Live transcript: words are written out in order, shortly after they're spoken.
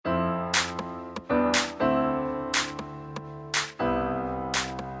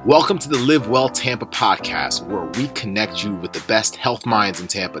Welcome to the Live Well Tampa podcast, where we connect you with the best health minds in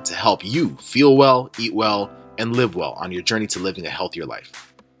Tampa to help you feel well, eat well, and live well on your journey to living a healthier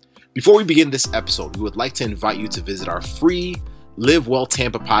life. Before we begin this episode, we would like to invite you to visit our free Live Well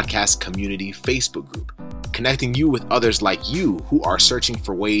Tampa podcast community Facebook group, connecting you with others like you who are searching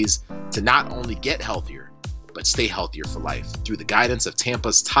for ways to not only get healthier, but stay healthier for life through the guidance of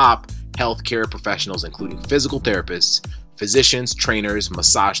Tampa's top healthcare professionals, including physical therapists, physicians, trainers,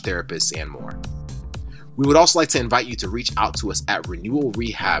 massage therapists, and more. We would also like to invite you to reach out to us at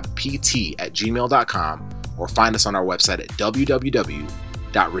renewalrehabpt@gmail.com or find us on our website at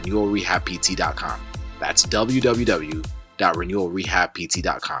www.renewalrehabpt.com. That's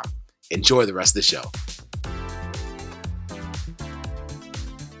www.renewalrehabpt.com. Enjoy the rest of the show.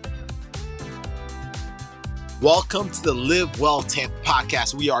 Welcome to the Live Well Tampa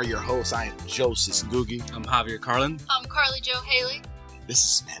podcast. We are your hosts. I am Joseph Ngugi. I'm Javier Carlin. I'm Carly Jo Haley.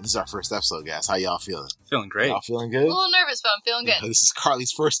 This is our first episode, guys. How y'all feeling? Feeling great. Y'all feeling good? A little nervous, but I'm feeling good. This is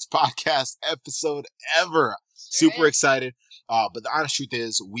Carly's first podcast episode ever. Super excited. But the honest truth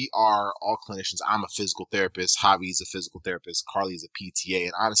is, we are all clinicians. I'm a physical therapist. Javi's a physical therapist. Carly's a PTA.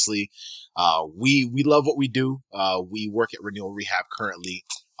 And honestly, we love what we do. We work at Renewal Rehab currently.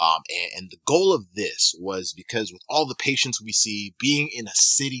 And the goal of this was because with all the patients we see, being in a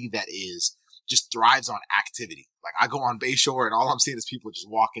city that is just thrives on activity. Like I go on Bayshore and all I'm seeing is people just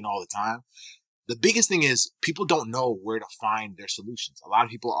walking all the time. The biggest thing is people don't know where to find their solutions. A lot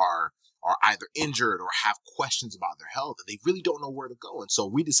of people are either injured or have questions about their health and they really don't know where to go. And so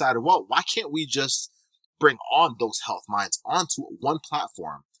we decided, well, why can't we just bring on those health minds onto one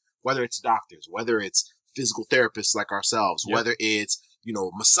platform, whether it's doctors, whether it's physical therapists like ourselves, whether it's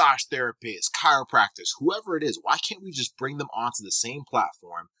massage therapists, chiropractors, whoever it is, why can't we just bring them onto the same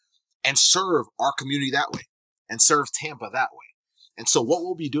platform and serve our community that way and serve Tampa that way? And so what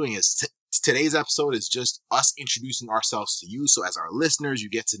we'll be doing is today's episode is just us introducing ourselves to you. So as our listeners, you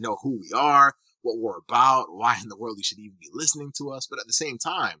get to know who we are, what we're about, why in the world you should even be listening to us. But at the same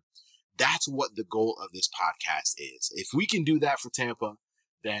time, that's what the goal of this podcast is. If we can do that for Tampa,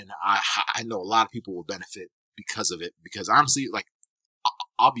 then I know a lot of people will benefit because of it. Because honestly,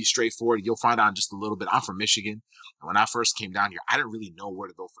 I'll be straightforward. You'll find out in just a little bit. I'm from Michigan. And when I first came down here, I didn't really know where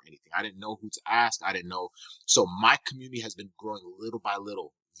to go for anything. I didn't know who to ask. I didn't know. So my community has been growing little by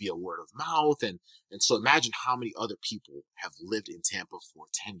little via word of mouth. And so imagine how many other people have lived in Tampa for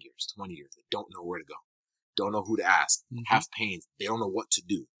 10 years, 20 years. They don't know where to go, don't know who to ask, have pains. They don't know what to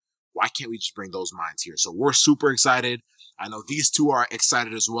do. Why can't we just bring those minds here? So we're super excited. I know these two are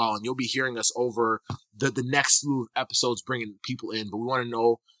excited as well, and you'll be hearing us over the next slew of episodes bringing people in. But we want to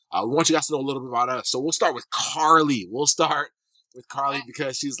know, we want you guys to know a little bit about us. So we'll start with Carly.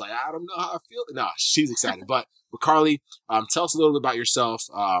 Because she's like, I don't know how I feel. No, she's excited. But Carly, tell us a little bit about yourself.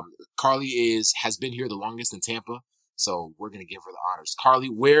 Carly has been here the longest in Tampa, so we're going to give her the honors. Carly,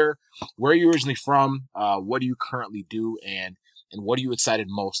 where are you originally from? What do you currently do? And what are you excited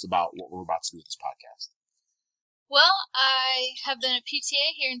most about what we're about to do with this podcast? Well, I have been a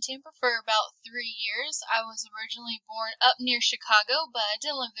PTA here in Tampa for about 3 years. I was originally born up near Chicago, but I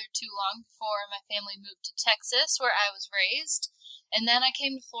didn't live there too long before my family moved to Texas, where I was raised. And then I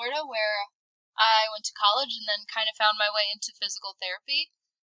came to Florida, where I went to college and then kind of found my way into physical therapy.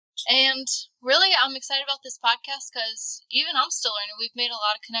 And really, I'm excited about this podcast because even I'm still learning. We've made a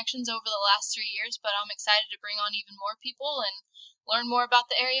lot of connections over the last 3 years, but I'm excited to bring on even more people and learn more about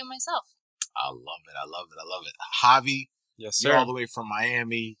the area myself. I love it. Javi, yes, sir. You're all the way from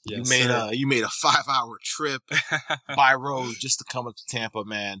Miami. Yes, you made a 5-hour trip by road just to come up to Tampa,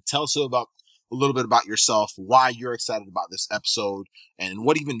 man. Tell us a little bit about yourself, why you're excited about this episode, and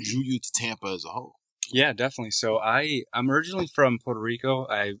what even drew you to Tampa as a whole. Yeah, definitely. So I'm originally from Puerto Rico.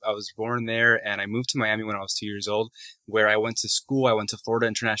 I was born there, and I moved to Miami when I was 2 years old, where I went to school. I went to Florida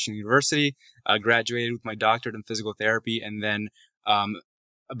International University, graduated with my doctorate in physical therapy, and then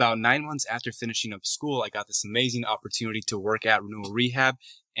about 9 months after finishing up school, I got this amazing opportunity to work at Renewal Rehab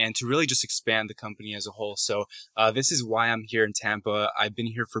and to really just expand the company as a whole. So this is why I'm here in Tampa. I've been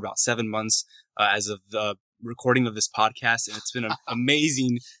here for about 7 months as of the recording of this podcast, and it's been an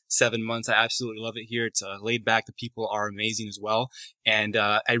amazing 7 months. I absolutely love it here. It's laid back. The people are amazing as well. And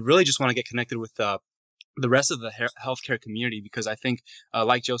I really just want to get connected with the rest of the healthcare community, because I think,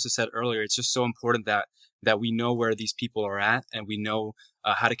 like Joseph said earlier, it's just so important that we know where these people are at and we know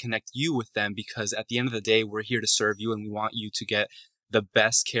how to connect you with them, because at the end of the day, we're here to serve you and we want you to get the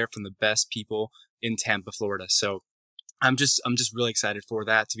best care from the best people in Tampa, Florida. So I'm just really excited for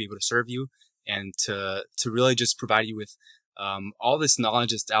that, to be able to serve you and to really just provide you with all this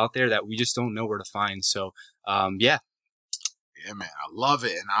knowledge that's out there that we just don't know where to find. So yeah. Yeah, man, I love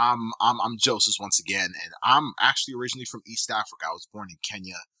it, and I'm Joseph once again, and I'm actually originally from East Africa. I was born in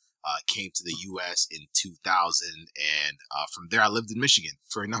Kenya, came to the U.S. in 2000, and from there I lived in Michigan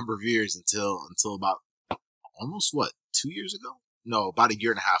for a number of years until about almost 2 years ago? No, about a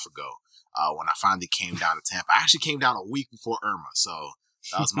year and a half ago, when I finally came down to Tampa. I actually came down a week before Irma, so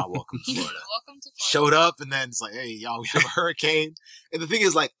that was my welcome to Florida. Welcome to Florida. Showed up, and then it's like, hey, y'all, we have a hurricane. And the thing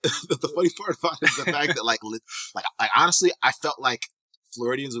is, like, the funny part about it is the fact that, like honestly, I felt like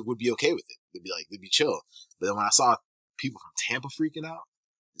Floridians would be okay with it. They'd be chill. But then when I saw people from Tampa freaking out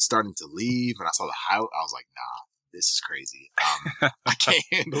and starting to leave, and I saw the highway, I was like, nah, this is crazy. I can't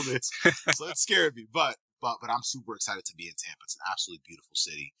handle this. So it scared me. But I'm super excited to be in Tampa. It's an absolutely beautiful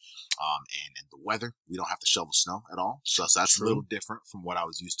city. And the weather, we don't have to shovel snow at all. So that's a little different from what I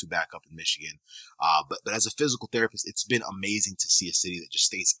was used to back up in Michigan. But as a physical therapist, it's been amazing to see a city that just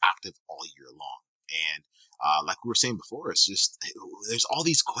stays active all year long. And like we were saying before, it's just, there's all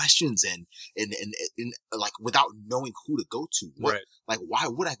these questions and like without knowing who to go to. Right. Like, why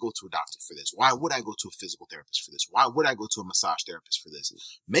would I go to a doctor for this? Why would I go to a physical therapist for this? Why would I go to a massage therapist for this?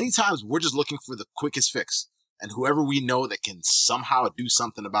 Many times we're just looking for the quickest fix. And whoever we know that can somehow do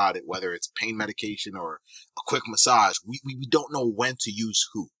something about it, whether it's pain medication or a quick massage, we don't know when to use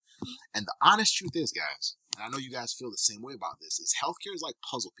who. And the honest truth is, guys, and I know you guys feel the same way about this, is healthcare is like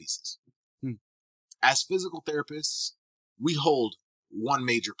puzzle pieces. As physical therapists, we hold one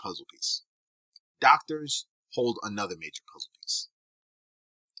major puzzle piece. Doctors hold another major puzzle piece.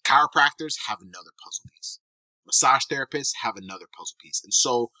 Chiropractors have another puzzle piece. Massage therapists have another puzzle piece. And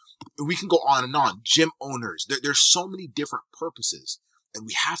so we can go on and on. Gym owners, there's so many different purposes, and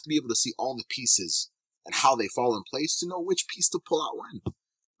we have to be able to see all the pieces and how they fall in place to know which piece to pull out when.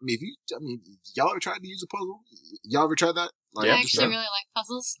 Y'all ever tried to use a puzzle? Y'all ever tried that? I actually really like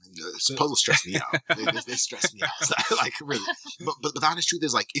puzzles. Puzzles stress me out. They stress me out. Like, really. But the honest truth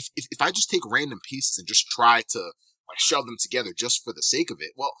is, like, if I just take random pieces and just try to like shove them together just for the sake of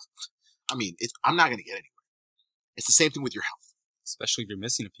it, well, I'm not going to get anywhere. It's the same thing with your health. Especially if you're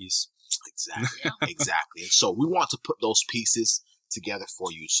missing a piece. Exactly. Exactly. And so we want to put those pieces together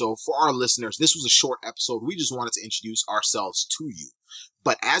for you. So for our listeners, this was a short episode. We just wanted to introduce ourselves to you.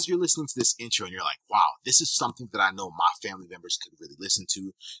 But as you're listening to this intro and you're like, wow, this is something that I know my family members could really listen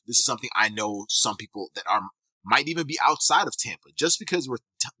to. This is something I know some people that might even be outside of Tampa. Just because we're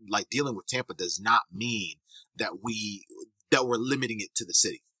dealing with Tampa does not mean that we're limiting it to the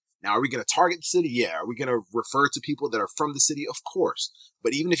city. Now, are we going to target the city? Yeah. Are we going to refer to people that are from the city? Of course.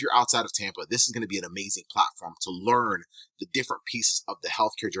 But even if you're outside of Tampa, this is going to be an amazing platform to learn the different pieces of the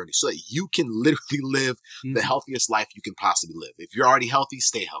healthcare journey so that you can literally live the healthiest life you can possibly live. If you're already healthy,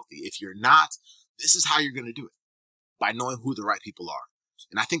 stay healthy. If you're not, this is how you're going to do it, by knowing who the right people are.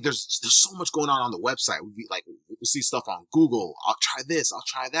 And I think there's so much going on the website. We'll see stuff on Google. I'll try this. I'll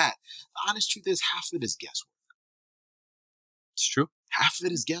try that. The honest truth is, half of it is guesswork. It's true. Half of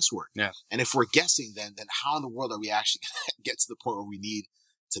it is guesswork. Yeah. And if we're guessing, then how in the world are we actually going to get to the point where we need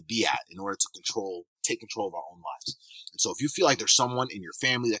to be at in order to take control of our own lives? And so if you feel like there's someone in your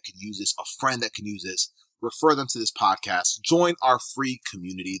family that could use this, a friend that can use this, refer them to this podcast. Join our free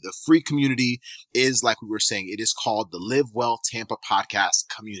community. The free community is, like we were saying, it is called the Live Well Tampa Podcast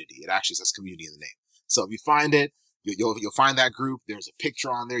Community. It actually says community in the name. So if you find it, you'll find that group. There's a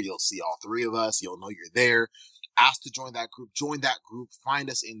picture on there. You'll see all three of us. You'll know you're there. Ask to join that group, find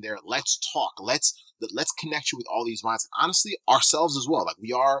us in there. Let's talk. Let's connect you with all these minds. Honestly, ourselves as well. Like,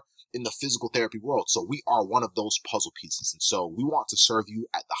 we are in the physical therapy world. So we are one of those puzzle pieces. And so we want to serve you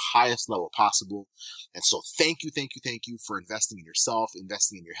at the highest level possible. And so thank you for investing in yourself,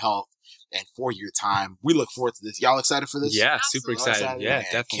 investing in your health, and for your time. We look forward to this. Y'all excited for this? Yeah, super excited. Yeah, man,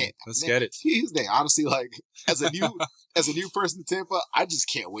 definitely. Let's get it. Tuesday. Honestly, like, as a new person to Tampa, I just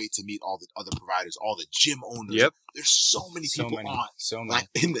can't wait to meet all the other providers, all the gym owners. Yep. There's so many people like,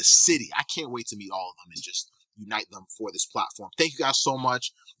 in the city. I can't wait to meet all of them and just unite them for this platform. Thank you guys so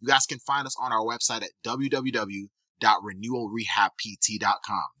much. You guys can find us on our website at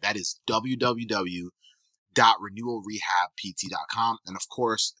www.renewalrehabpt.com. That is www.renewalrehabpt.com. And of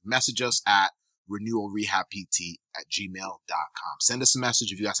course, message us at renewalrehabpt@gmail.com. Send us a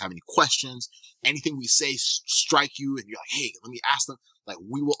message if you guys have any questions, anything we say strike you and you're like, hey, let me ask them. Like,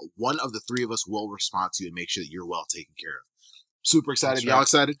 one of the three of us will respond to you and make sure that you're well taken care of. Super excited. Y'all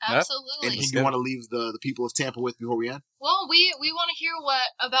excited? Absolutely. Anything you want to leave the people of Tampa with before we end? Well, we want to hear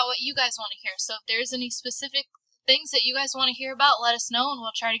about what you guys want to hear. So if there's any specific things that you guys want to hear about, let us know, and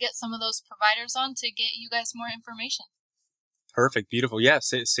we'll try to get some of those providers on to get you guys more information. Perfect. Beautiful. Yeah,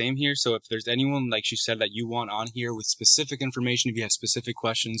 same here. So if there's anyone, like she said, that you want on here with specific information, if you have specific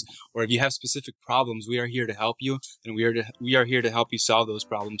questions or if you have specific problems, we are here to help you, and we are here to help you solve those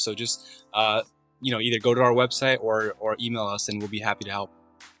problems. So just, either go to our website or email us, and we'll be happy to help.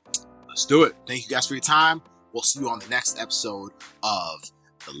 Let's do it. Thank you guys for your time. We'll see you on the next episode of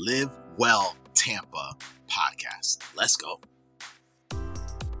the Live Well Tampa podcast. Let's go.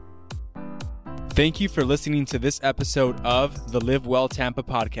 Thank you for listening to this episode of the Live Well Tampa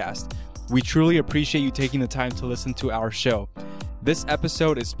podcast. We truly appreciate you taking the time to listen to our show. This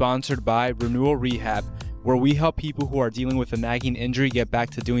episode is sponsored by Renewal Rehab, where we help people who are dealing with a nagging injury get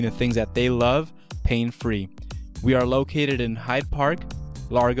back to doing the things that they love, pain-free. We are located in Hyde Park,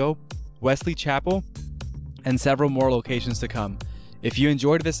 Largo, Wesley Chapel, and several more locations to come. If you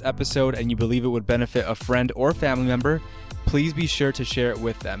enjoyed this episode and you believe it would benefit a friend or family member, please be sure to share it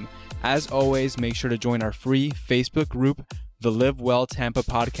with them. As always, make sure to join our free Facebook group, the Live Well Tampa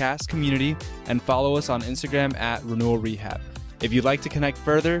podcast community, and follow us on Instagram at Renewal Rehab. If you'd like to connect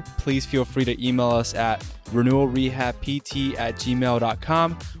further, please feel free to email us at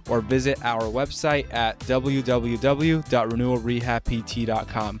renewalrehabpt@gmail.com or visit our website at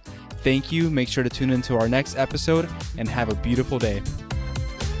www.renewalrehabpt.com. Thank you. Make sure to tune into our next episode and have a beautiful day.